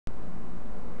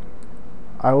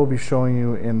I will be showing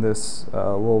you in this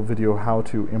little video how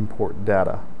to import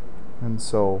data. And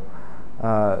so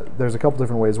there's a couple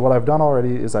different ways. What I've done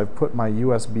already is I've put my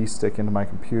USB stick into my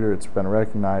computer. It's been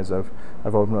recognized. I've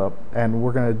opened it up, and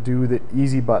we're going to do the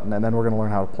easy button, and then we're going to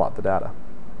learn how to plot the data.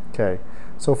 Okay,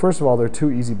 so first of all, there are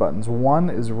two easy buttons. One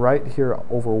is right here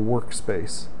over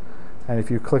workspace, and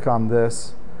if you click on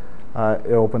this,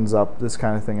 it opens up this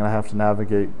kind of thing, and I have to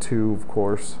navigate to, of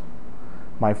course,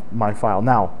 my file.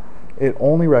 Now, it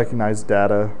only recognizes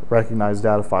data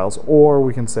files, or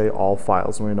we can say all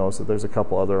files, and we notice that there's a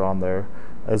couple other on there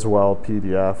as well,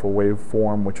 PDF, a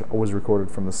waveform, which was recorded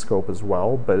from the scope as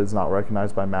well, but is not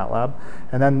recognized by Matlab.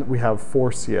 And then we have 4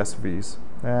 CSVs,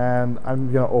 and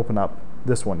I'm going to open up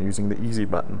this one using the easy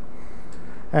button.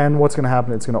 And what's going to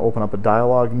happen, it's going to open up a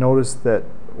dialog. Notice that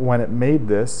when it made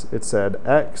this, it said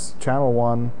X, channel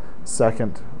 1,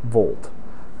 second, volt.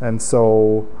 And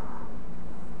so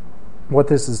what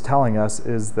this is telling us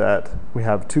is that we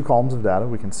have 2 columns of data.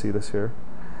 We can see this here.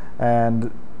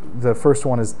 And the first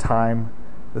one is time.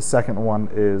 The second one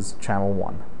is channel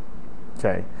 1.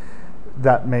 Okay,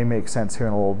 that may make sense here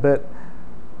in a little bit,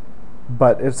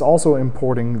 but it's also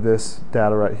importing this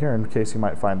data right here in case you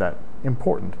might find that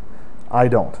important. I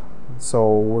don't.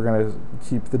 So we're going to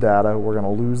keep the data, we're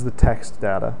going to lose the text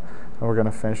data, and we're going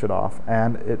to finish it off.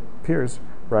 And it appears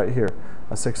right here,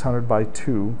 a 600 by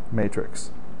 2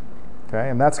 matrix. Okay,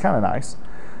 and that's kind of nice.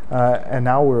 And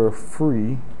now we're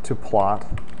free to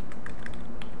plot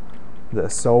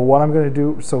this. So what I'm going to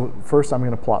do, so first I'm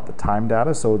going to plot the time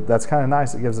data. So that's kind of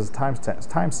nice. It gives us a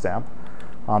timestamp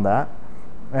on that.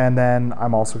 And then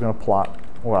I'm also going to plot,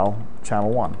 well, channel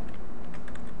 1.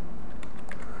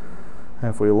 And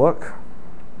if we look,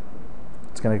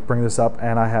 it's going to bring this up,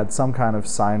 and I had some kind of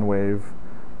sine wave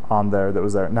on there that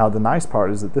was there. Now the nice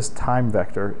part is that this time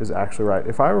vector is actually right.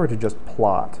 If I were to just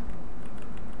plot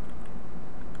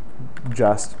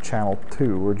just channel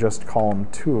 2, or just column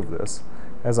 2 of this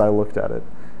as I looked at it,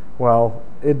 well,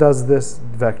 it does this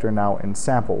vector now in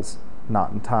samples,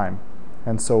 not in time.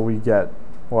 And so we get,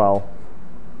 well,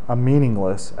 a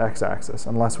meaningless x-axis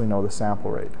unless we know the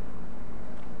sample rate.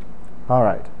 All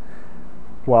right.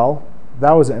 Well,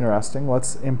 that was interesting.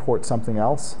 Let's import something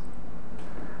else.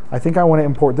 I think I want to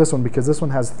import this one because this one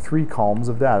has 3 columns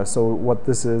of data. So what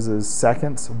this is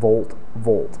seconds, volt,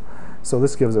 volt. So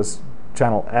this gives us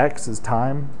channel X is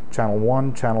time, channel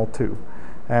 1, channel 2.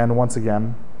 And once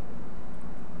again,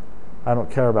 I don't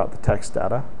care about the text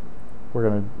data.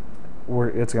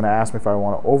 It's going to ask me if I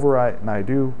want to overwrite, and I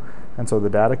do. And so the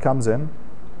data comes in.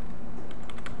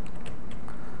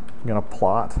 I'm going to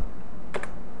plot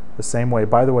the same way.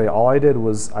 By the way, all I did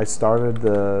was I started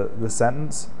the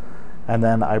sentence, and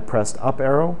then I pressed up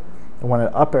arrow. And when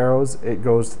it up arrows, it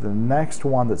goes to the next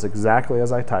one that's exactly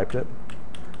as I typed it.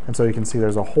 And so you can see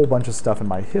there's a whole bunch of stuff in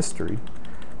my history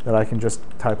that I can just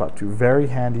type up to. Very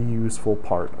handy, useful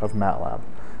part of Matlab.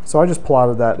 So I just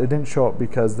plotted that. It didn't show up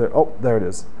because there it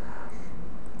is.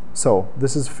 So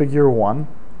this is figure 1.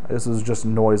 This is just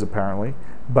noise apparently.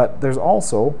 But there's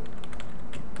also,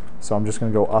 so I'm just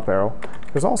going to go up arrow.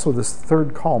 There's also this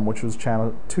 3rd column, which was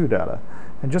channel 2 data.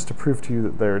 And just to prove to you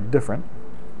that they're different,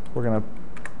 we're going to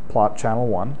plot channel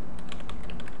 1.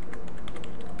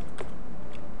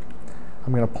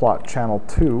 I'm going to plot channel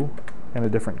 2 in a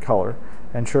different color,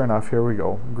 and sure enough, here we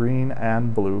go, green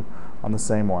and blue on the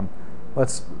same one.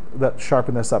 Let's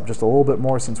sharpen this up just a little bit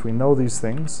more since we know these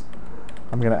things.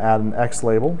 I'm going to add an X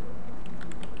label,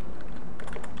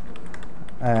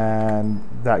 and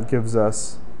that gives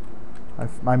us,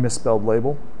 my misspelled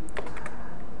label,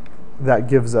 that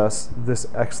gives us this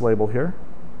X label here.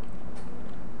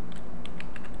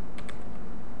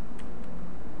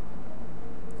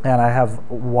 And I have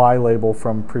Y label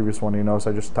from previous one. You notice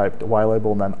I just typed Y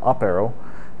label and then up arrow,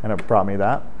 and it brought me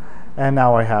that. And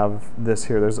now I have this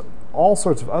here. There's all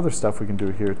sorts of other stuff we can do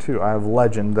here too. I have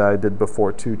legend that I did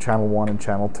before too, channel 1 and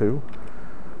channel 2.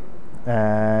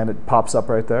 And it pops up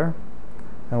right there.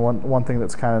 And one thing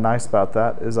that's kind of nice about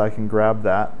that is I can grab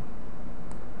that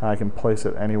and I can place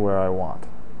it anywhere I want.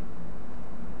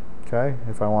 Okay,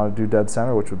 if I want to do dead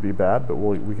center, which would be bad, but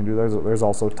we can do that. There's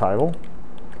also title.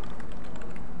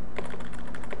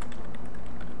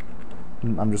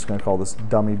 I'm just going to call this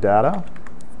dummy data,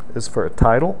 is for a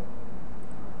title.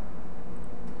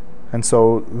 And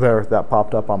so there, that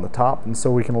popped up on the top, and so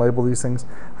we can label these things.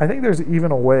 I think there's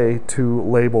even a way to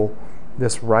label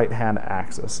this right-hand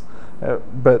axis,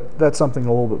 but that's something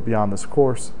a little bit beyond this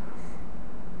course.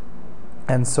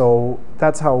 And so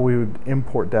that's how we would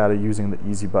import data using the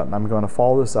easy button. I'm going to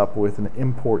follow this up with an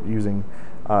import using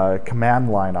a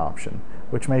command line option,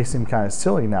 which may seem kind of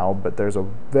silly now, but there's a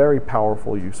very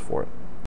powerful use for it.